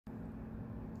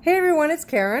Hey everyone, it's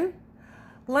Karen.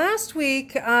 Last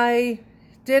week I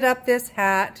did up this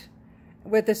hat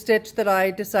with a stitch that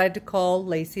I decided to call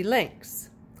Lacy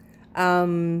Links.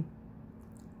 But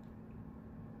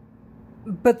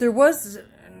there was,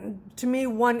 to me,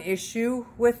 one issue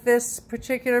with this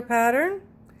particular pattern,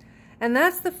 and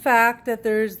that's the fact that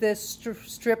there's this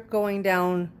strip going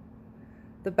down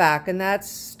the back, and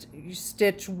that's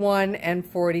stitch 1 and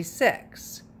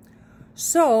 46.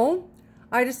 So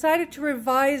I decided to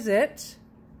revise it,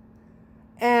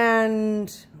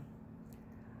 and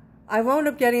I wound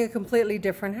up getting a completely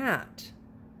different hat.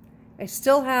 I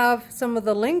still have some of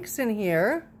the links in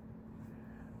here,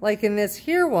 like in this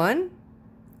here one,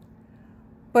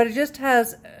 but it just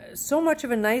has so much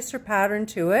of a nicer pattern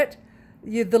to it.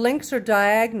 The links are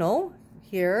diagonal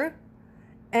here,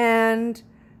 and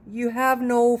you have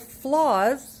no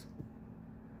flaws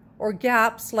or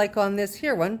gaps like on this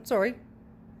here one, sorry.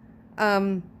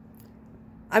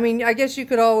 I mean, I guess you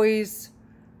could always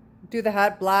do the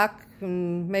hat black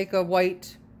and make a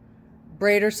white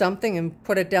braid or something and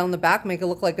put it down the back, make it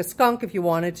look like a skunk if you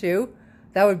wanted to.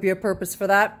 That would be a purpose for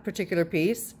that particular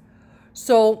piece.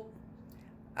 So,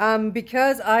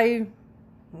 because I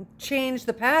changed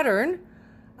the pattern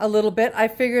a little bit, I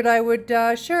figured I would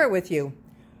share it with you.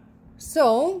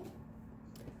 So,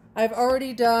 I've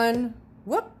already done,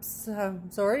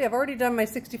 I've already done my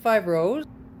 65 rows.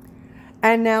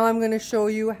 And now I'm going to show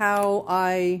you how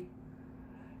I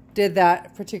did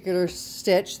that particular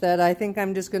stitch that I think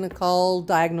I'm just going to call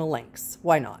diagonal links.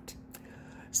 Why not?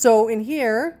 So in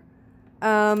here,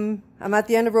 I'm at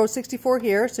the end of row 64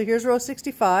 here. So here's row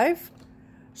 65.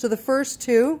 So the first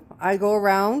two, I go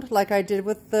around like I did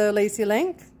with the Lacy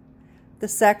Link. The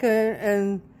second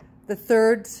and the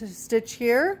third stitch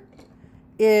here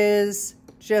is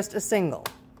just a single.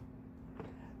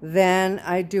 Then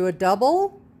I do a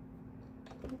double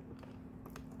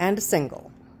and a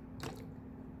single.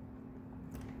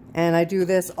 And I do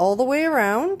this all the way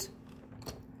around.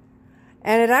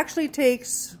 And it actually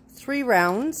takes 3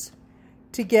 rounds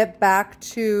to get back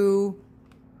to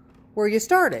where you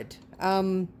started.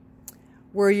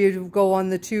 Where you go on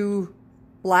the 2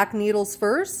 black needles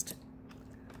first.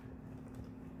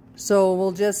 So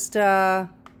we'll just do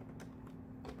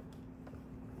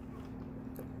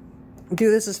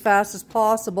this as fast as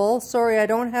possible. Sorry, I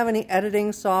don't have any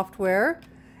editing software,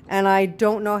 and I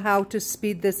don't know how to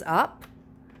speed this up.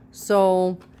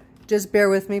 So just bear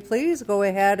with me, please. Go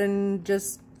ahead and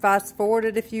just fast forward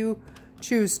it if you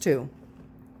choose to.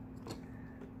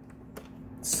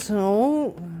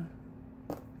 So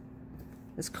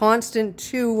this constant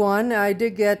 2-1, I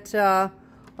did get a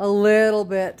little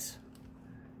bit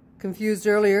confused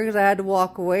earlier because I had to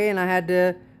walk away and I had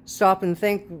to stop and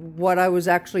think what I was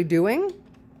actually doing.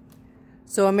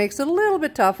 So it makes it a little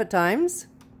bit tough at times.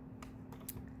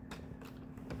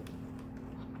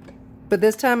 But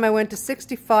this time I went to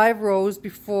 65 rows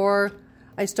before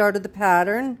I started the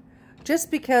pattern,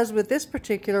 just because with this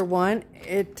particular one,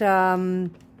 it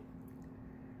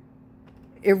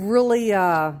really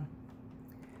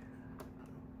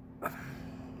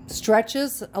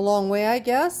stretches a long way, I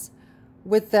guess,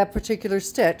 with that particular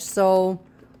stitch. So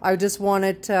I just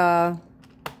wanted to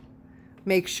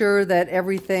make sure that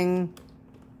everything...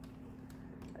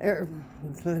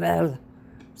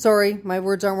 Sorry, my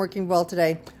words aren't working well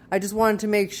today. I just wanted to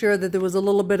make sure that there was a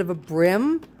little bit of a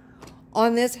brim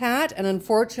on this hat, and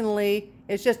unfortunately,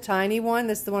 it's just a tiny one.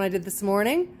 This is the one I did this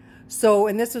morning. So,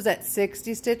 and this was at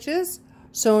 60 stitches,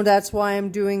 so that's why I'm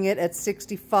doing it at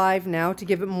 65 now to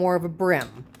give it more of a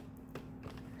brim.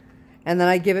 And then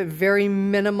I give it very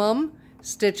minimum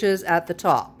stitches at the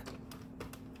top.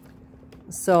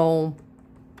 So,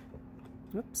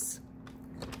 oops.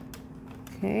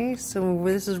 Okay, so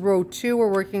this is row 2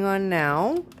 we're working on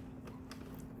now.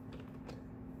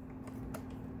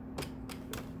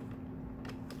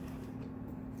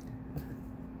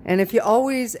 And if you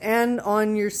always end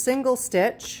on your single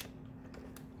stitch,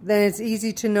 then it's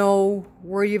easy to know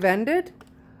where you've ended.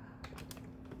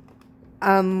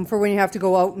 For when you have to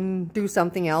go out and do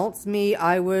something else. Me,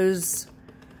 I was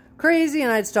crazy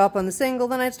and I'd stop on the single,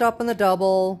 then I'd stop on the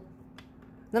double,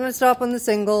 then I'd stop on the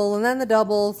single, and then the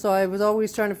double. So I was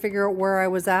always trying to figure out where I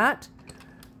was at.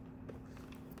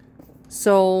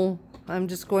 So I'm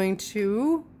just going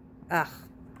to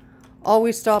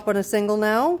always stop on a single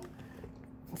now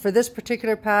for this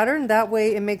particular pattern. That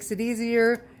way it makes it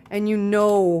easier and you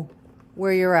know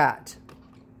where you're at.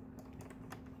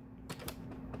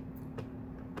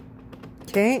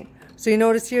 Okay, so you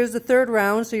notice here's the 3rd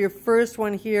round. So your first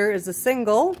one here is a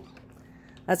single.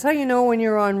 That's how you know when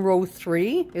you're on row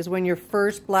 3, is when your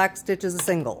first black stitch is a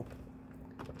single.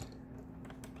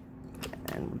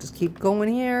 And we'll just keep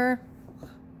going here.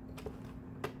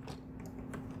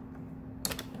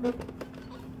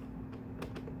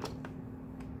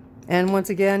 And once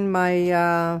again,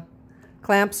 my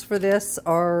clamps for this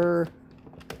are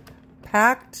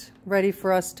packed, ready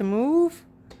for us to move.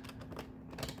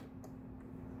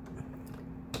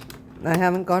 I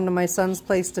haven't gone to my son's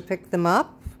place to pick them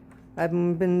up. I've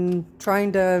been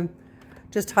trying to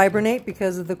just hibernate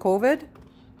because of the COVID.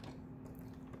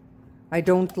 I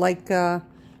don't like I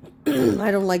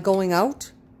don't like going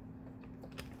out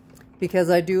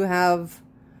because I do have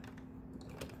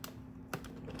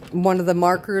one of the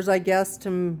markers, I guess,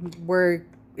 to where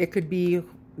it could be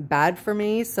bad for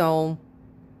me. So,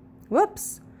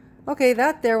 whoops. Okay,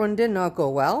 that there one did not go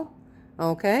well.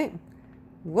 Okay.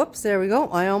 Whoops, there we go.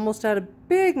 I almost had a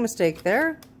big mistake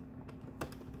there.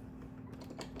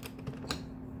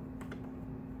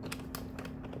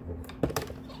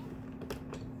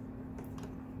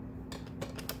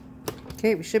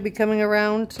 Okay, we should be coming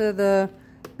around to the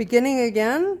beginning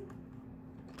again.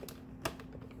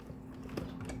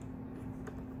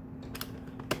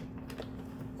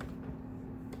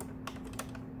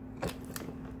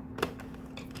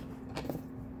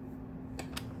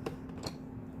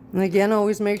 And again,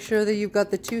 always make sure that you've got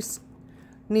the two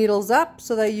needles up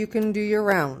so that you can do your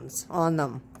rounds on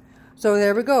them. So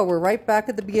there we go. We're right back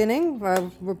at the beginning.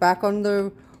 We're back on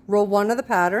the row 1 of the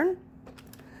pattern.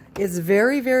 It's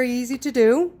very, very easy to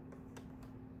do.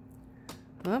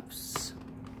 Oops.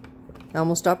 I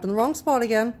almost stopped in the wrong spot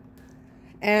again.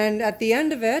 And at the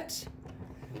end of it,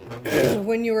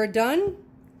 when you are done,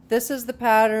 this is the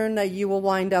pattern that you will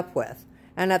wind up with.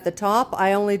 And at the top,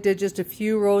 I only did just a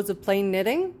few rows of plain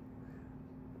knitting.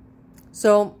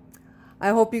 So I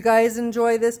hope you guys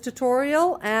enjoy this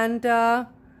tutorial and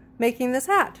making this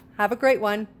hat. Have a great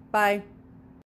one. Bye.